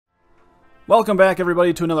Welcome back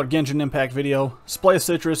everybody to another Genshin Impact video. Splice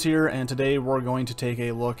Citrus here, and today we're going to take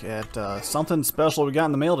a look at something special we got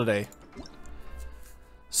in the mail today.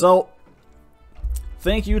 So,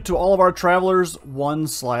 thank you to all of our travelers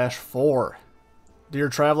 1/4. Dear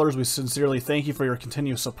travelers, we sincerely thank you for your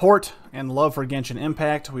continued support and love for Genshin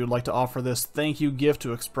Impact. We would like to offer this thank you gift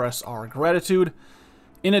to express our gratitude.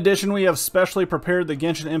 In addition, we have specially prepared the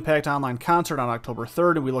Genshin Impact online concert on October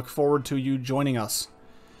 3rd, and we look forward to you joining us.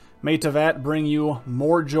 May Tevat bring you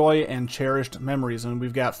more joy and cherished memories. And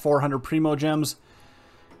we've got 400 Primo Gems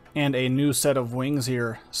and a new set of wings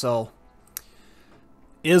here. So,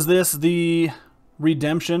 is this the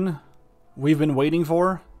redemption we've been waiting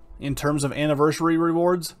for in terms of anniversary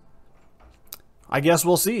rewards? I guess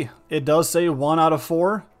we'll see. It does say 1 out of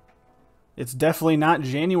 4. It's definitely not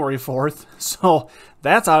January 4th. So,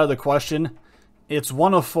 that's out of the question. It's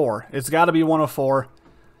 1 of 4. It's got to be 1 of 4.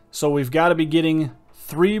 So, we've got to be getting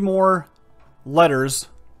 3 more letters,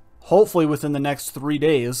 hopefully within the next 3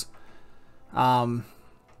 days.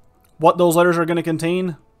 What those letters are going to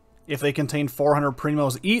contain, if they contain 400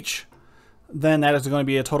 Primos each, then that is going to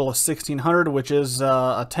be a total of 1,600, which is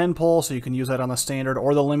a 10 pull, so you can use that on the standard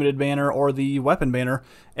or the limited banner or the weapon banner,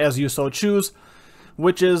 as you so choose,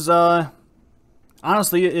 which is,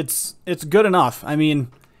 honestly, it's good enough. I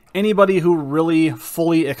mean, anybody who really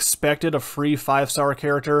fully expected a free 5-star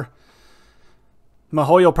character,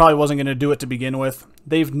 MiHoYo probably wasn't going to do it to begin with.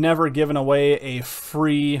 They've never given away a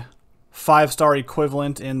free 5-star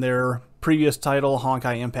equivalent in their previous title,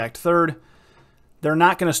 Honkai Impact 3rd. They're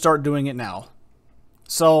not going to start doing it now.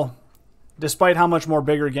 So, despite how much more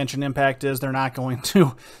bigger Genshin Impact is, they're not going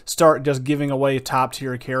to start just giving away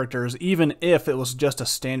top-tier characters, even if it was just a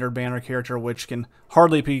standard banner character, which can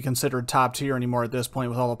hardly be considered top-tier anymore at this point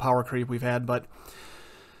with all the power creep we've had. But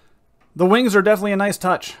the wings are definitely a nice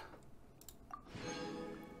touch.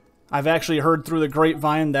 I've actually heard through the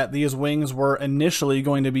grapevine that these wings were initially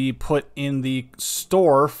going to be put in the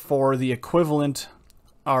store for the equivalent,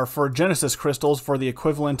 or for Genesis crystals for the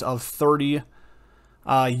equivalent of $30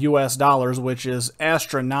 US, which is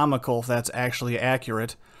astronomical if that's actually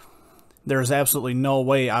accurate. There's absolutely no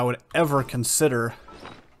way I would ever consider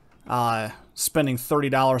spending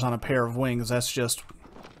 $30 on a pair of wings. That's just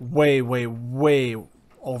way, way, way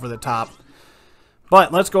over the top.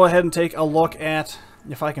 But let's go ahead and take a look at,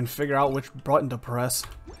 if I can figure out which button to press.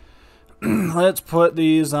 Let's put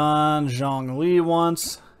these on Zhongli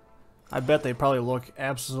once. I bet they probably look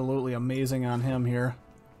absolutely amazing on him here.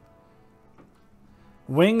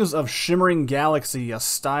 Wings of Shimmering Galaxy, a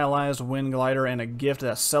stylized wind glider and a gift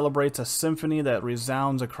that celebrates a symphony that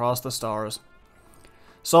resounds across the stars.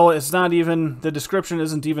 So it's not even, the description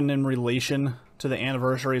isn't even in relation to the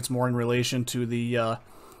anniversary, it's more in relation to the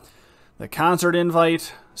concert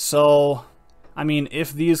invite. So, I mean,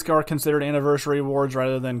 if these are considered anniversary rewards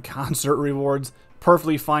rather than concert rewards,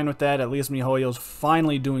 perfectly fine with that. At least MiHoYo's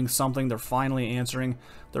finally doing something. They're finally answering.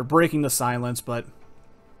 They're breaking the silence, but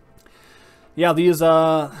yeah, these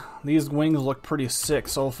wings look pretty sick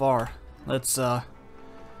so far. Let's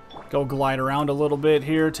go glide around a little bit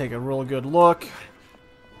here, take a real good look.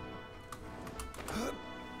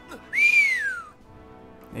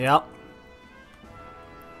 Yep.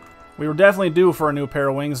 We were definitely due for a new pair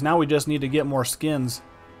of wings. Now we just need to get more skins.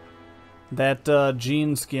 That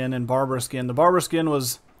Jean skin and Barber skin. The Barber skin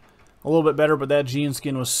was a little bit better, but that Jean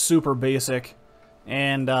skin was super basic.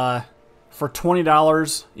 And for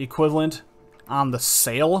 $20 equivalent on the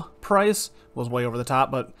sale price was way over the top.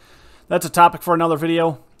 But that's a topic for another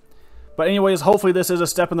video. But anyways, hopefully this is a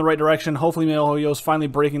step in the right direction. Hopefully MiHoYo's finally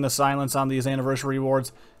breaking the silence on these anniversary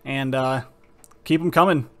rewards. And keep them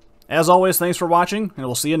coming. As always, thanks for watching, and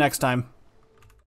we'll see you next time.